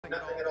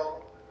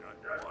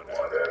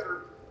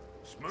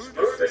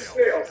Smooth as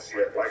snail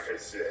slip, like I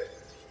said.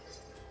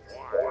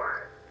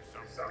 Why?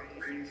 For some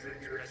reason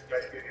you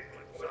expected it to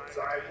flip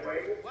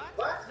sideways?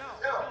 What?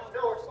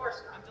 No, of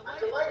course not. I'm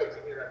delighted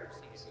to hear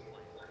everything you see in my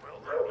life.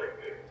 Well, it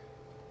did.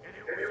 And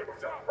it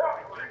was a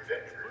proper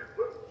adventure to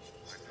boot.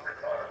 I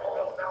taught him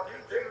all about the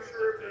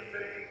nature of the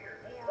thing, and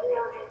the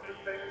form of the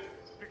thing,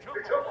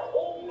 become a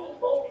whole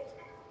motif.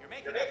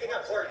 You're making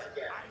up words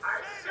again.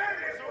 I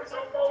said it was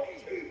a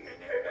motif,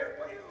 and it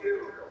was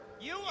beautiful.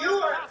 You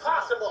are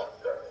impossible.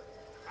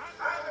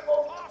 I'm the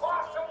most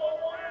possible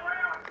one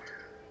around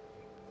here.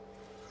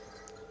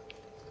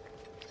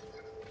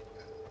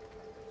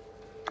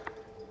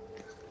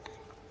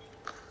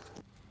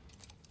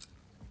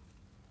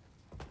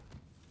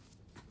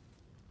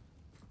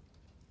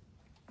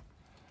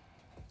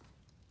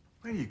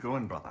 Where are you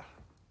going, brother?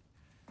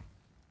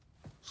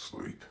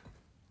 Sleep.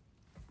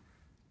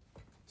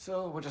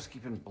 So we're just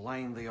keeping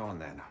blindly on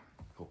then,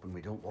 hoping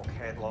we don't walk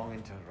headlong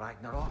into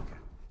Ragnarok.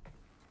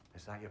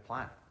 Is that your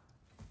plan?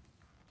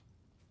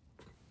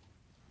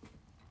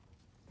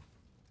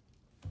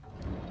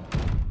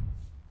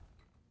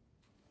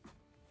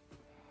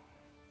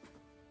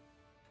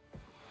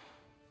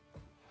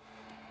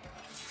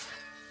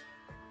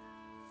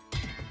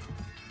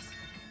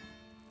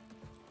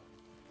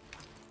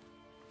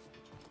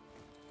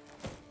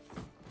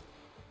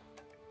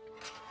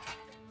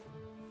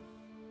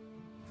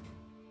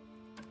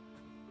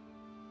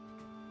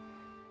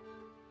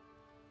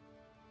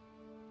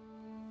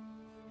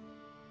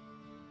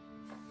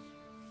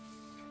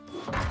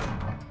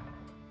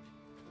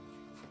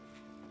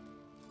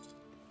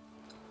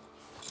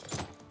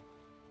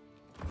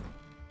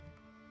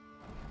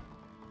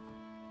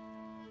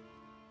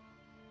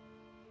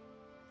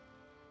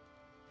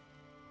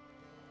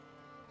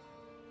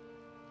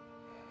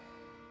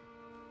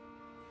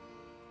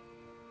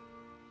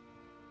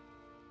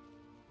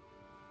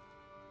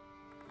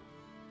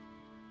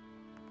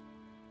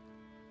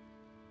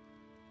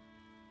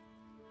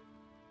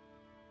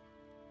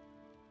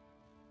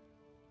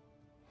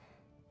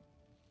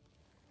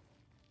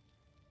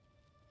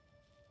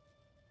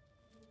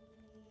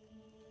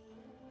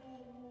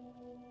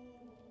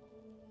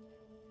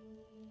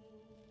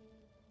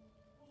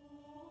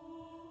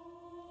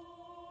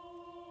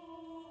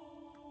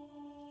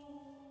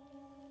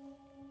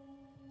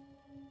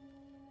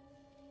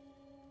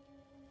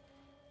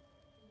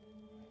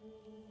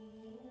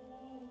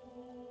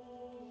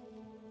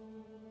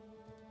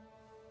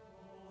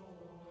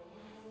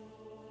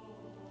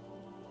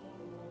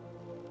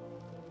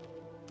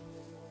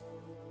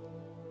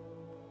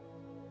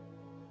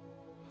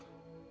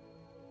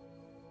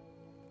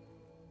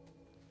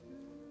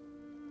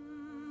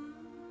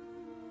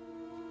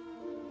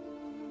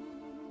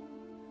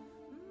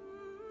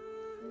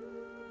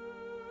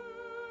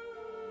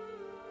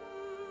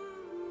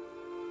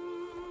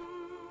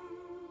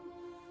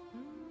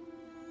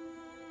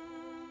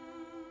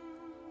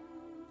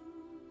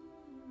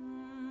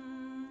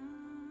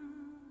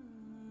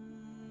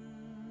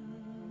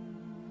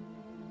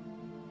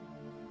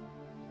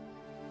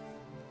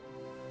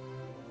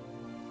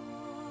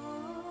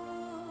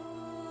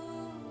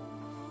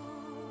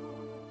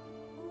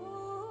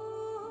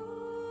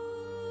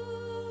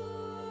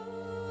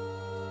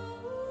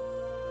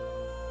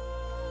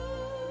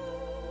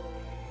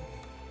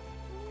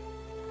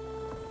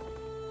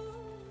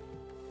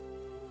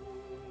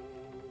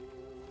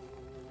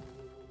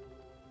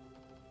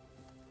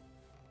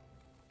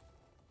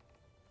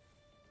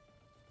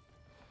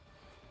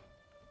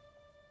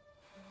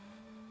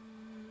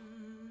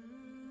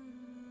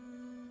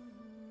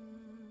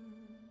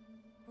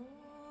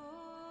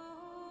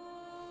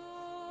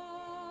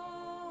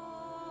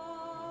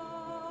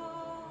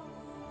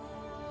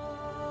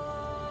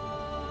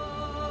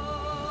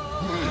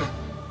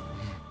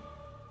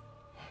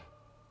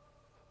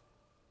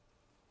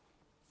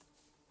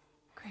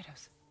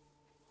 Kratos.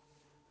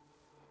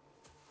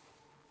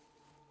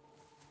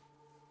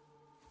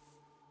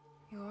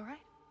 You all right?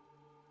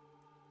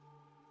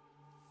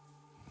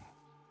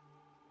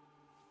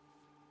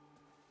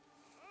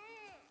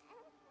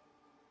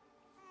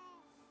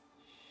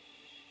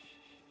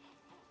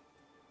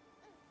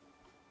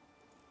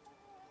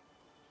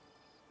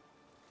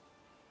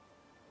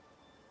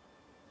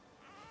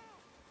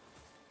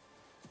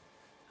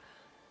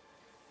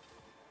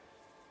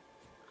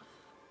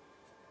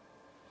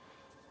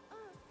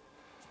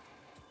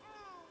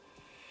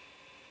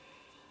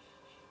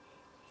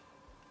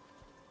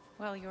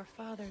 Well, your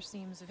father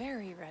seems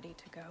very ready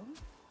to go.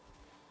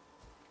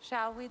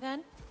 Shall we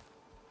then?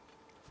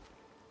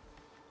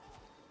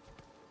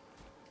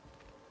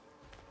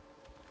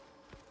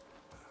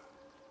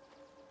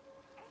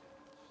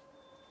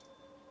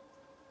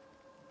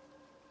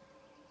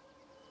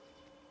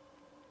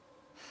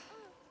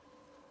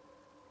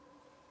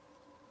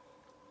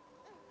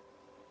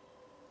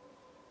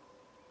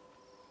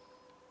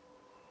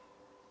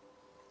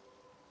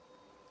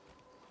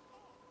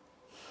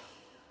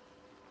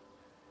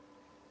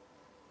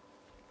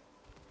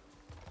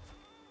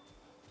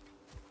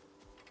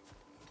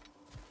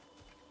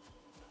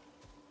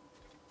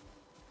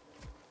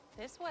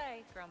 This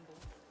way, Grumble.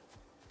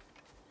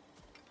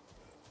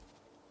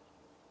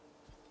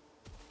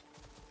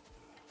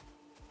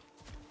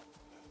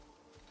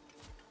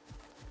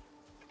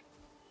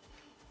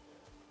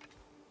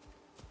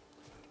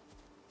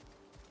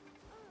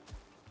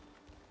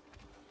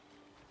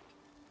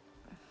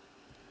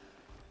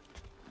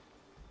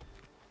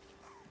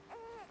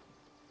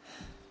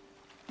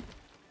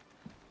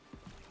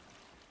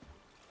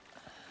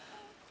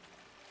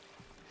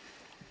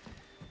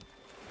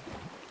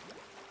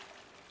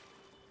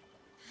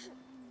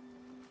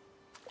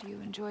 Do you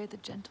enjoy the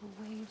gentle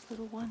waves,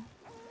 little one?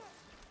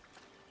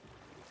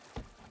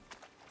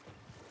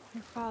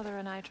 Your father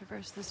and I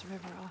traverse this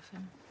river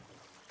often.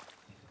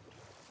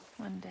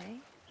 One day,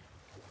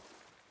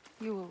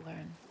 you will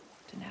learn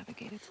to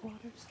navigate its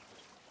waters.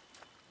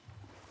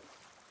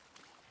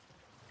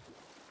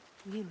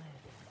 We live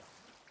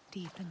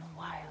deep in the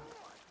wild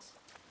woods.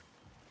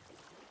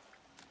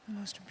 The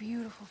most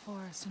beautiful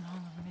forest in all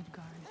of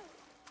Midgard.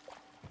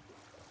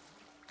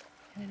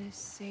 And it is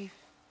safe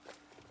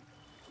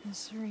and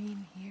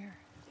serene here.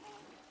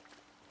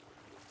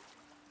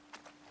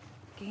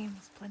 Game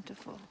is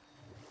plentiful,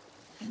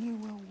 and you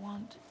will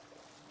want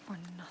for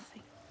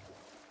nothing.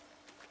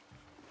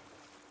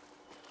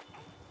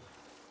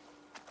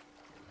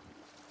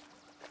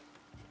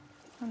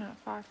 We're not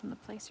far from the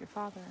place your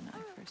father and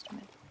I first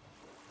met.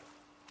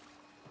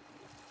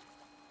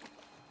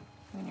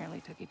 We nearly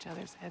took each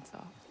other's heads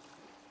off.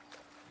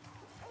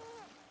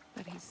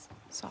 But he's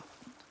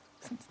softened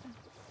since then.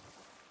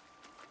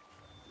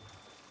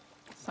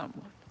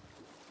 Somewhat.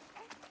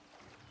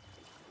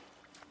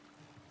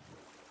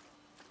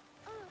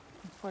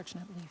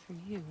 Unfortunately for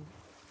you,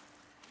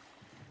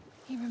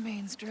 he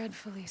remains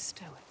dreadfully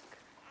stoic.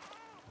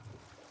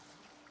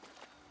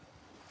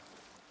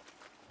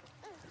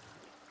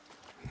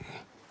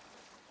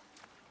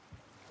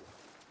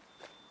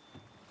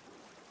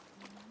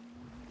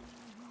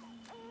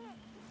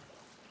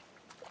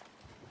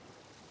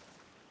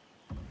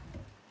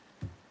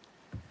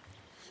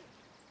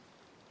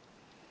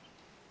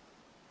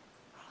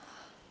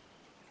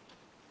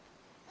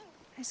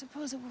 I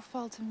suppose it will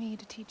fall to me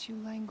to teach you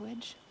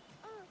language.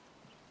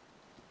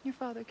 Your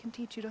father can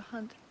teach you to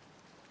hunt.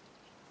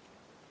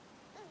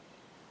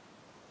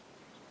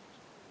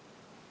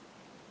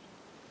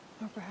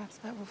 Or perhaps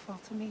that will fall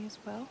to me as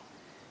well,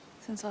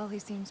 since all he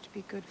seems to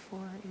be good for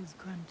is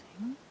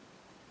grunting.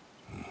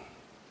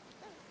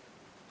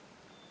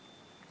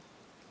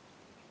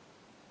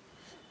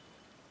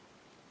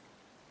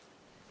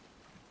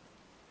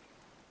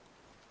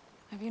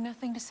 Have you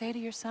nothing to say to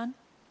your son?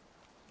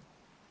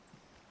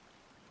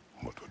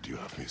 What would you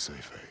have me say,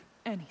 Faye?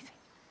 Anything.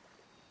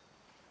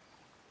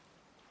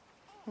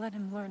 Let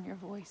him learn your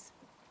voice.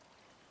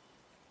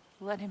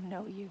 Let him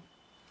know you.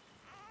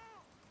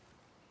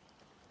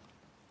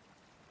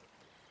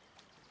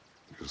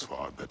 He is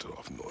far better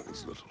off knowing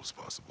as little as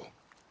possible.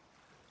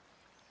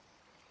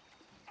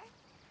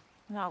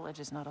 Knowledge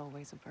is not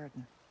always a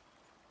burden.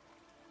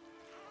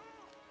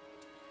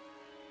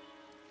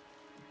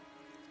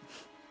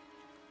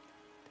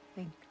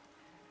 Think.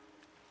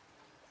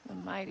 The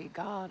mighty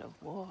god of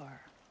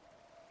war,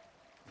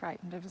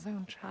 frightened of his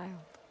own child.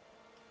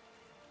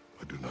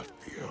 I do not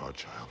fear our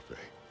child, Faye.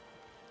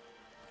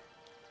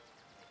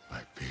 I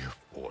fear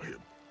for him.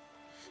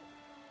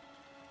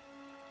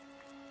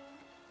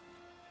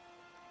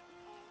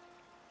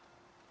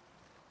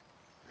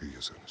 He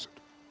is innocent.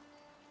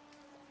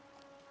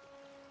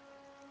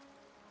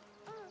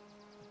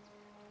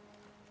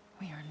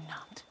 We are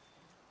not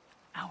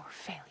our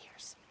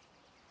failures.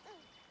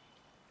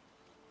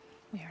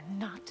 We are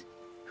not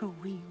who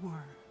we were.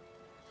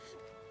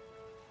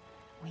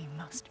 We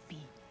must be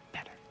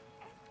better.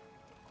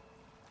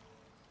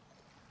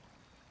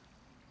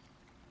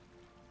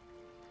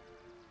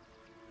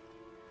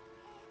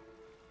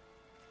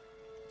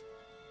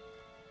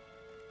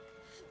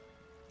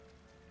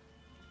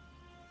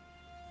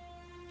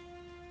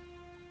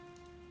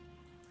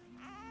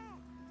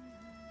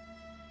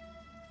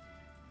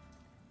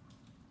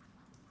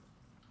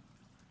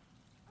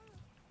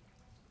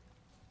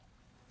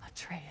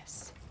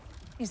 Atreus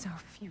is our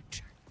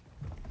future.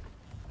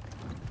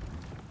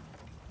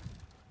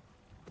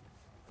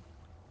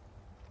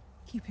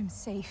 Keep him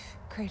safe,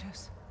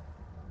 Kratos.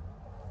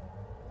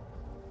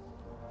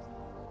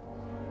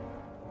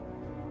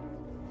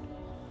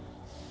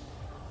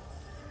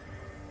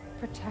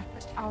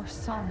 Protect our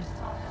son.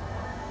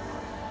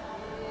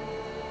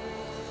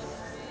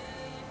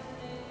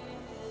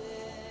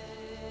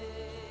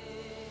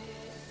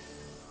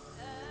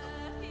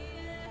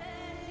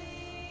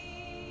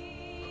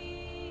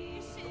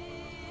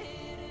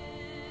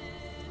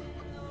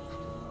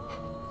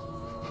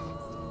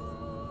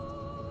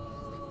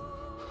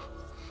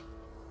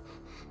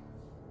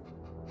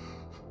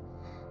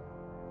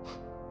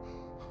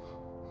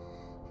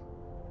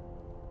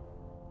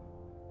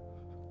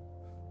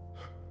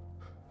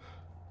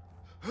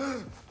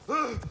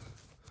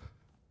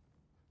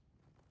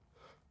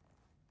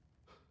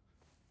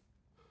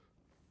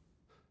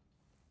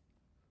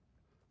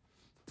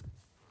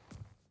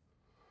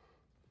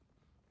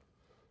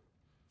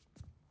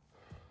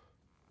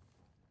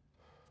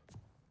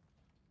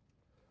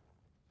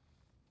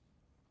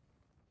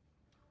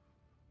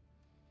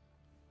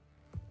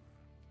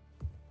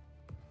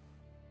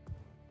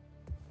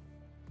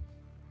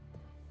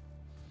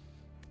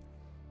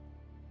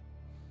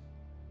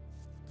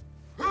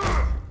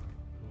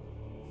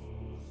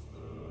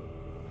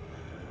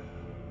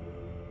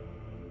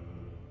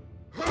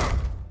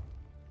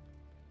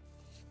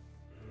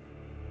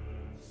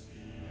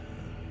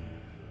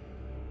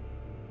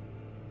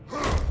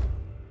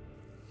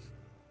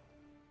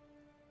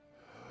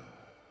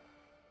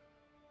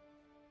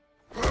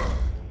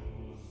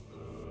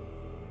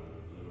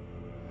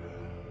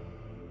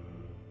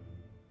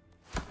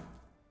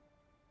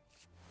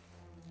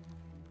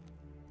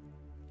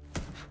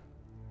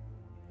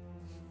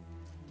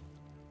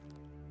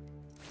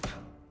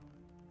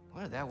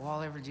 What did that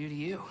wall ever do to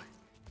you?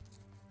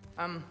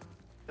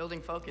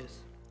 Building focus.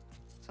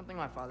 Something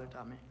my father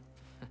taught me.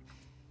 Did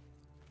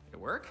it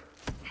work?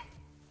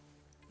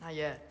 Not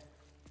yet.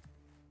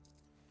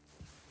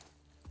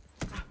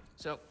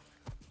 So,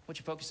 what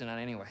you focusing on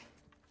anyway?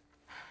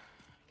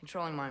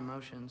 Controlling my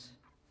emotions.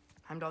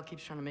 Heimdall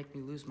keeps trying to make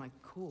me lose my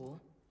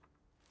cool.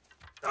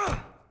 I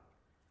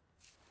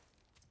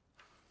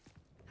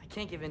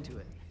can't give into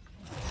it.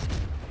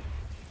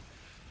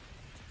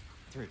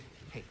 Thrud,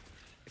 hey,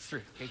 it's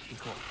Thrud. Hey,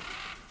 cool.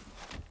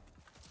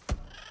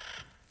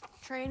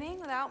 Training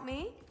without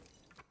me?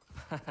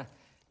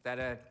 That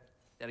a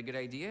good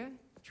idea?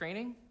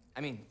 Training?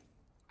 I mean,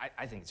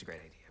 I think it's a great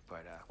idea,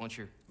 but won't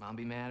your mom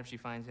be mad if she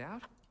finds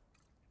out?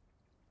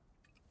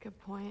 Good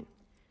point.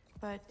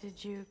 But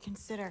did you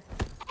consider?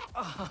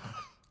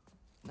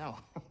 No,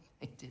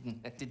 it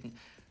didn't. That didn't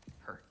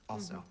hurt.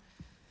 Also.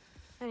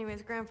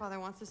 Anyways, grandfather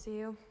wants to see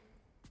you.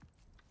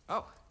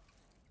 Oh,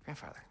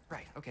 grandfather.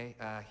 Right. Okay.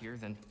 Here,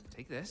 then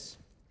take this,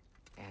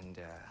 and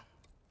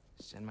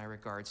send my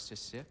regards to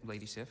Sif,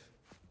 Lady Sif,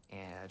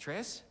 and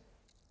Atreus.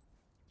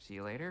 See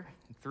you later.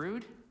 And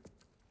Thrud.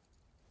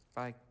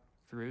 Bye,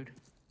 Thrud.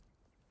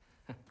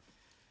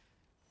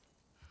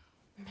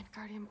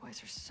 Midgardian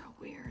boys are so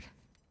weird.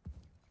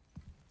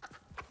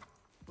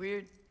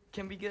 Weird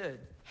can be good.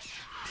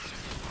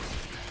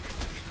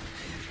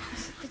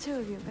 The two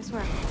of you, I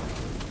swear.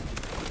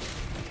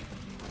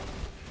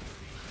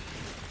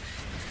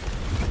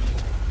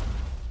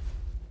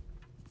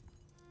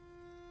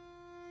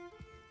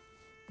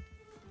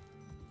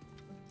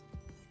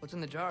 What's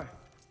in the jar?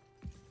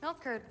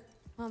 Milk curd,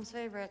 Mom's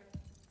favorite.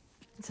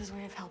 It's his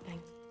way of helping.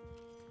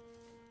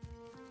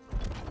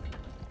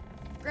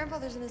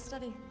 Grandfather's in his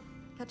study.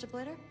 Catch up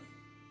later?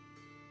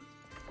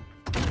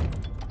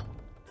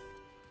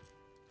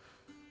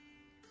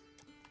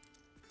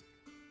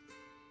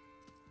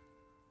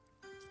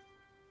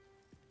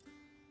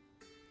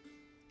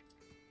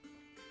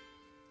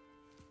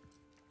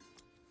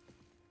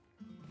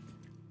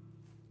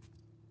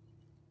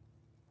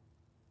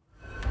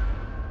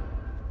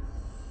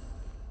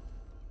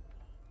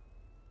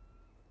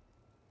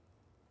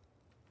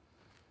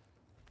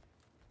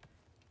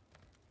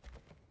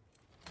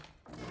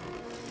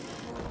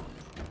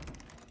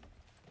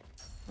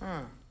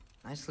 Huh.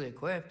 Nicely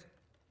equipped.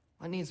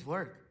 What needs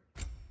work?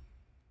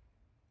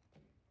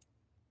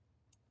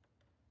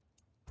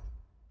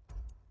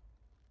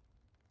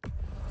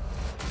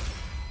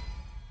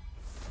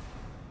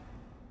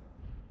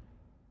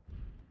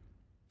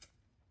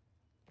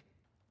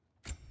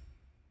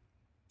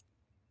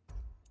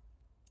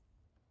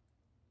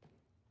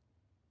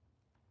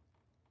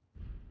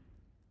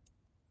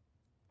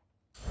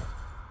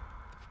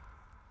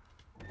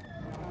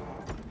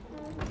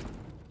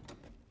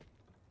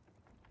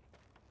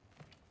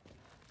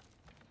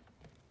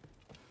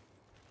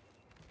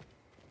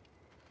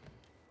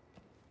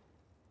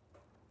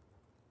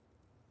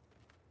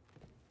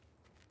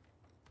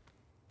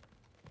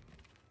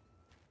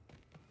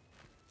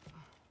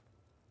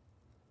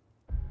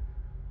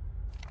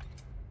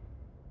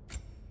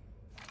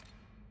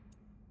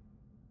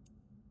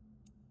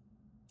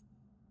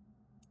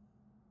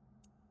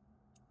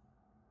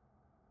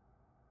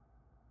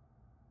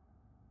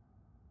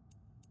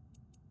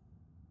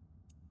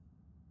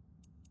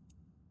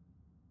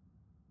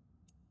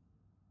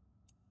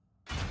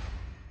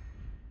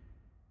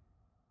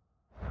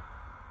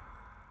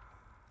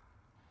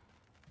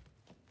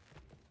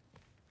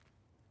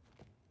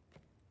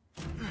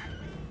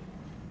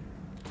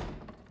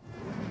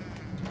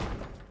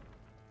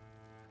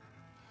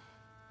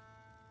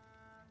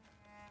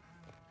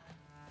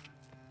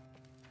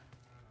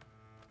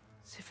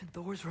 Sif and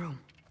Thor's room.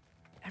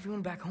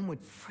 Everyone back home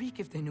would freak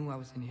if they knew I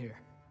was in here.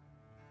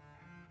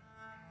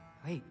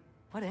 Wait,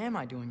 what am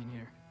I doing in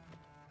here?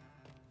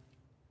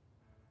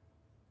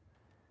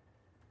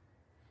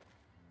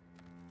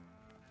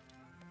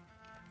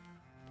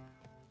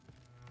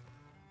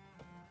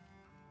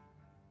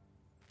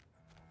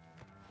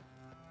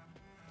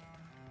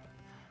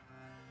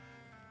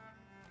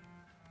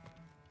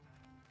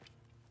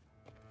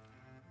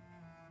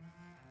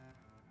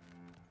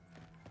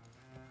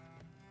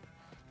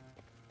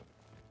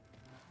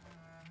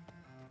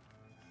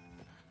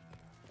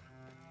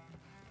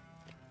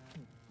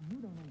 You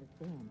don't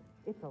understand.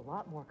 It's a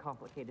lot more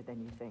complicated than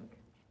you think.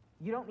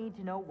 You don't need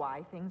to know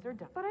why things are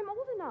done. But I'm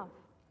old enough.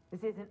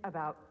 This isn't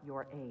about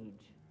your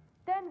age.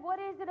 Then what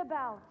is it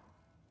about?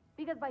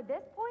 Because by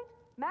this point,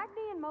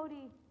 Magni and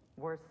Modi...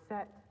 We're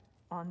set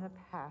on the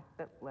path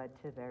that led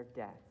to their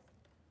deaths.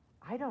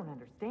 I don't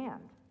understand.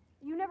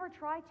 You never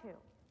try to.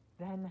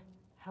 Then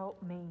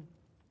help me.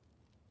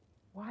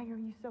 Why are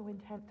you so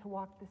intent to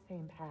walk the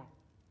same path?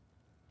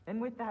 And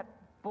with that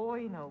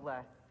boy, no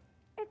less.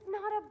 It's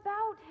not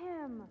about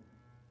him.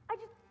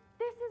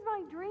 This is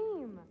my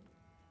dream.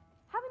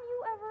 Haven't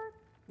you ever?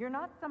 You're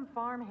not some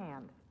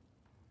farmhand.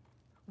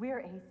 We're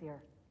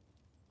Aesir.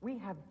 We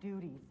have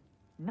duties,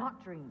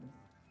 not dreams.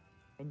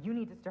 And you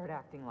need to start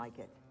acting like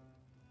it.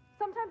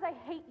 Sometimes I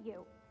hate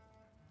you.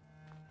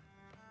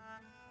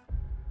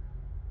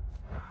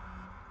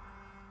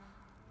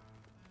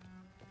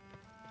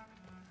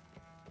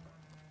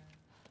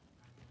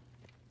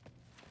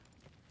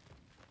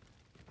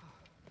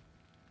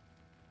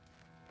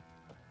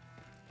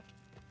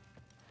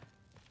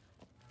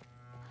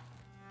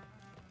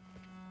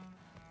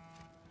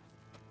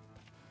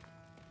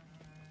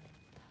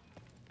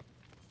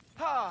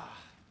 Ah,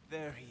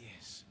 there he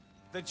is.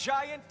 The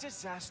giant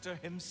disaster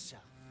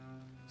himself.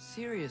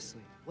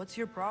 Seriously, what's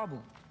your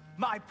problem?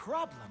 My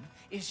problem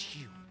is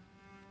you.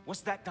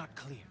 Was that not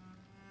clear?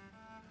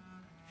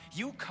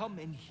 You come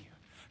in here,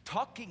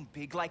 talking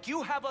big like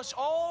you have us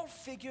all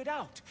figured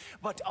out.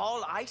 But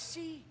all I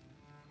see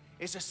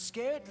is a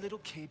scared little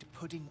kid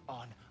putting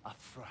on a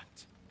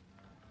front.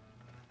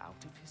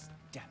 Out of his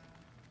depth,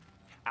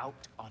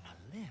 out on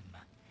a limb,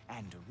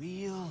 and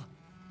real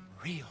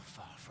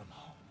far from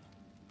home.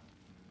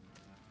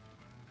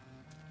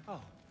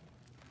 Oh.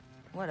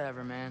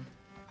 Whatever, man.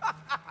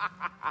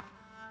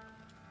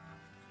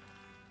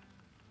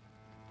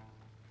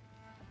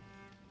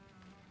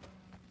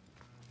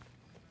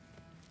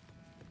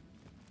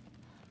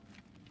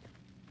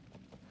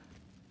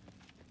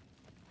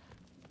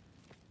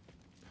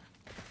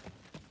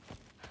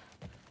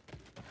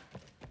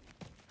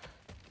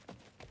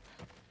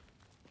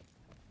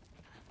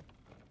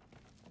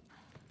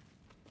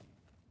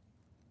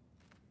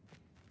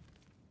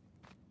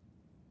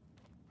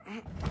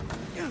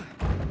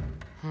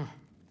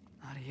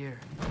 Not here.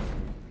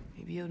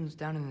 Maybe Odin's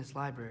down in this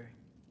library.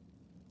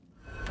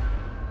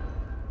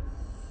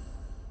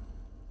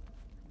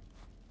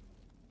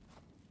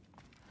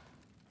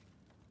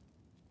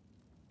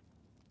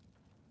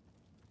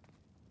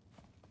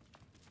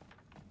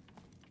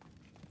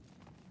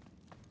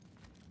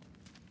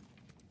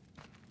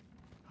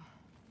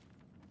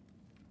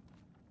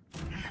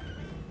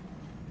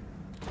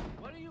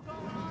 What are you going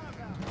on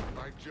about?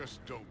 I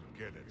just don't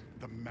get it.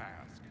 The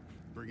mask.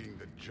 Bringing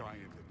the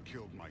giant that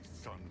killed my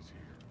sons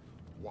here.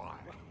 Why?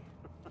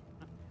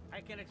 I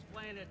can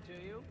explain it to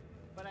you,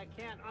 but I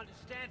can't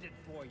understand it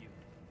for you.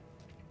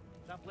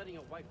 Stop letting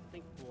your wife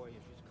think for you.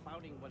 She's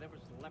clouding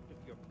whatever's left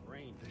of your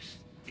brain. This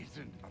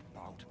isn't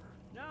about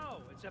her.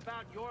 No, it's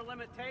about your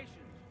limitations.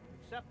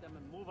 Accept them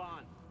and move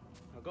on.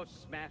 Now go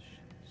smash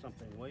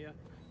something, will you?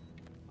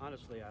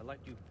 Honestly, I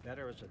liked you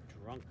better as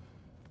a drunk.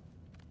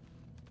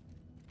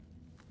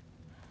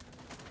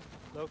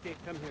 Loki,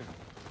 come here.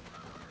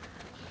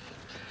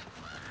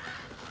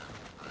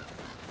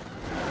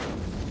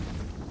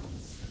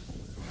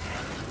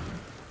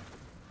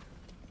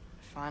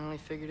 Finally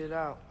figured it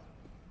out.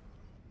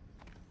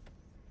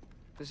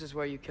 This is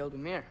where you killed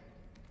Ymir,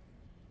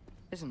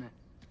 isn't it?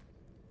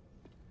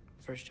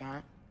 First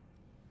giant.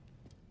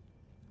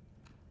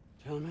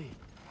 Tell me,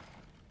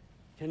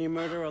 can you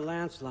murder a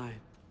landslide?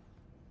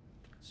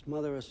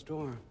 Smother a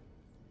storm?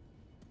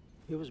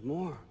 He was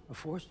more, a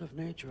force of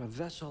nature, a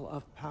vessel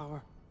of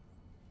power.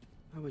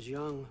 I was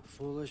young,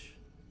 foolish,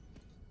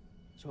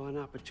 saw an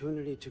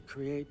opportunity to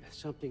create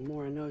something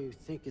more. I know you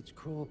think it's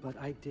cruel, but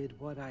I did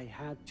what I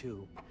had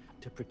to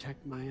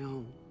protect my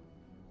own.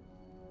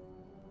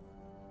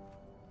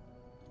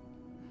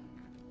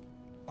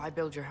 Why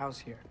build your house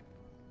here?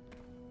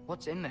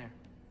 What's in there?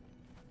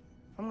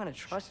 I'm gonna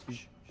trust you.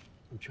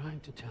 I'm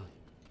trying to tell you.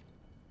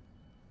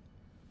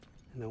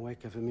 In the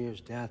wake of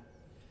Ymir's death,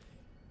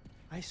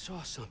 I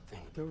saw something.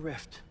 The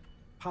rift.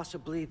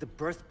 Possibly the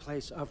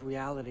birthplace of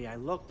reality. I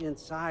looked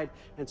inside,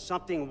 and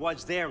something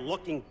was there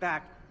looking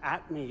back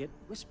at me. It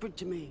whispered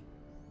to me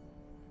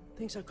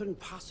things I couldn't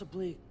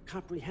possibly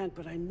comprehend,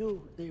 but I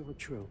knew they were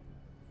true.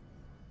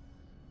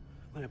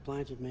 When it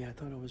blinded me, I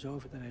thought it was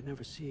over, that I'd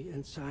never see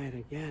inside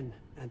again.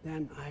 And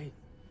then I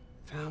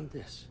found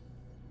this.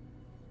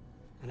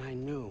 And I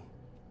knew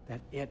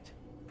that it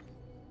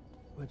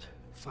would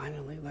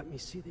finally let me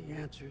see the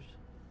answers.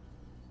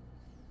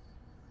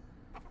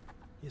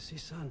 You see,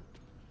 son,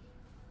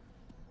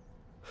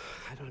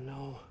 I don't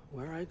know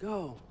where I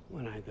go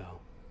when I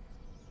go.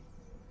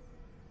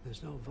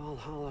 There's no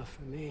Valhalla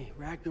for me.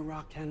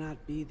 Ragnarok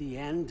cannot be the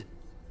end.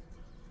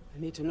 I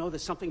need to know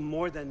there's something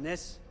more than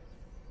this.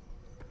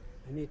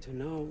 I need to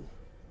know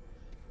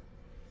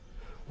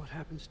what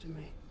happens to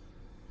me.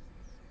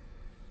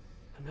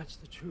 And that's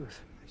the truth,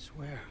 I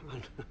swear,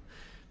 on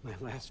my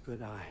last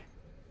good eye.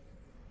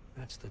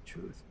 That's the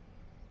truth.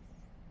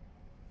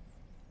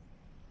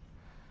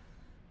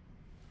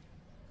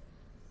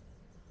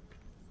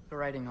 The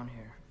writing on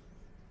here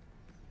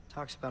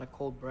talks about a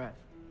cold breath.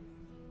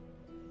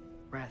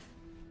 Breath.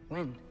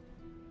 Wind.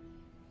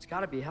 It's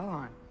gotta be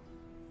Helheim.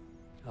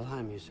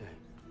 Helheim, you say?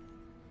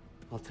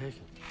 I'll take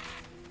it.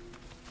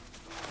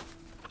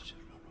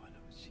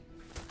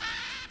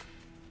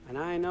 And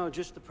I know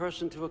just the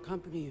person to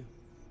accompany you.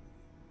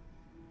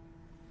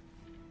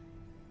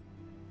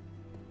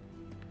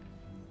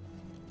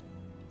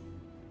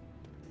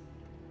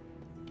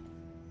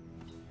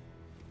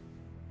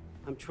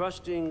 I'm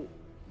trusting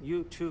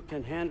you two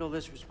can handle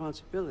this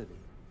responsibility.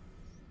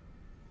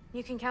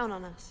 You can count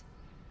on us.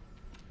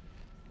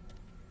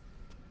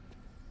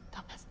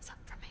 Don't mess this up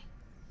for me.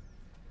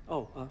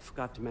 Oh,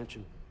 forgot to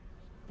mention,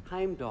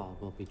 Heimdall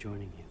will be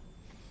joining you.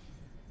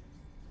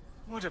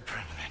 What a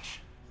privilege.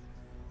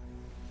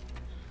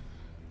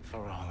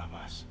 For all of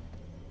us.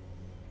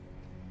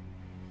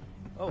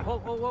 Oh,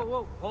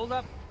 whoa, hold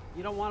up.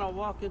 You don't want to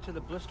walk into the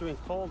blistering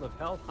cold of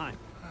Helheim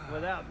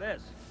without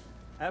this.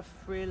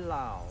 Every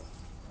Lau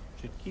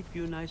should keep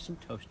you nice and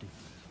toasty.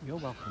 You're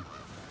welcome.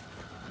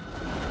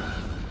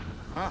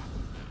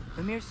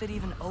 Mimir said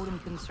even Odin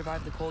couldn't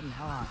survive the cold in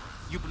Helheim.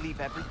 You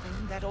believe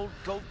everything that old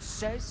goat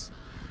says?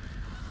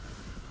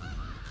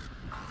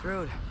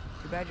 Thrud,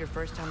 too bad your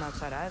first time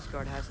outside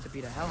Asgard has to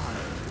be to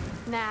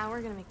Helheim. Nah,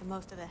 we're gonna make the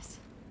most of this.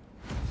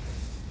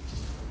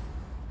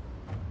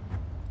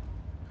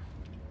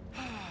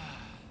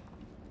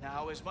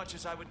 Now, as much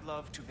as I would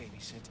love to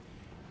babysit,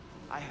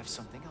 I have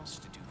something else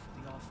to do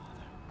for the Allfather.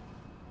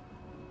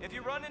 If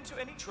you run into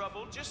any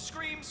trouble, just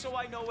scream so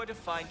I know where to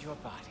find your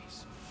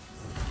bodies.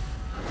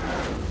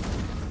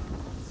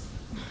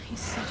 He's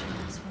such an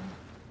asshole.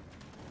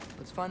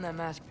 Let's find that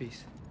mask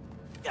piece.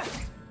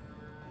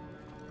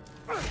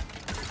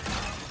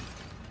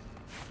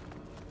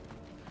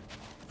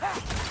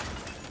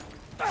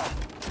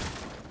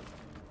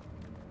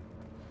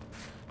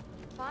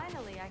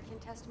 Finally, I can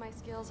test my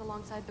skills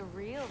alongside the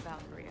real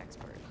Valkyrie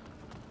expert.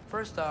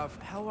 First off,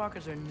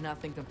 Hellwalkers are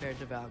nothing compared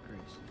to Valkyries.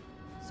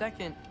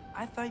 Second,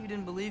 I thought you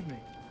didn't believe me.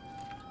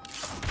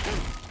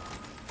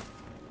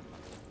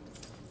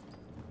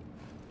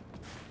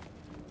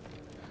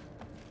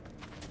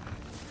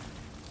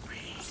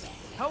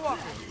 Hellwalker,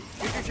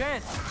 here's your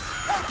chance.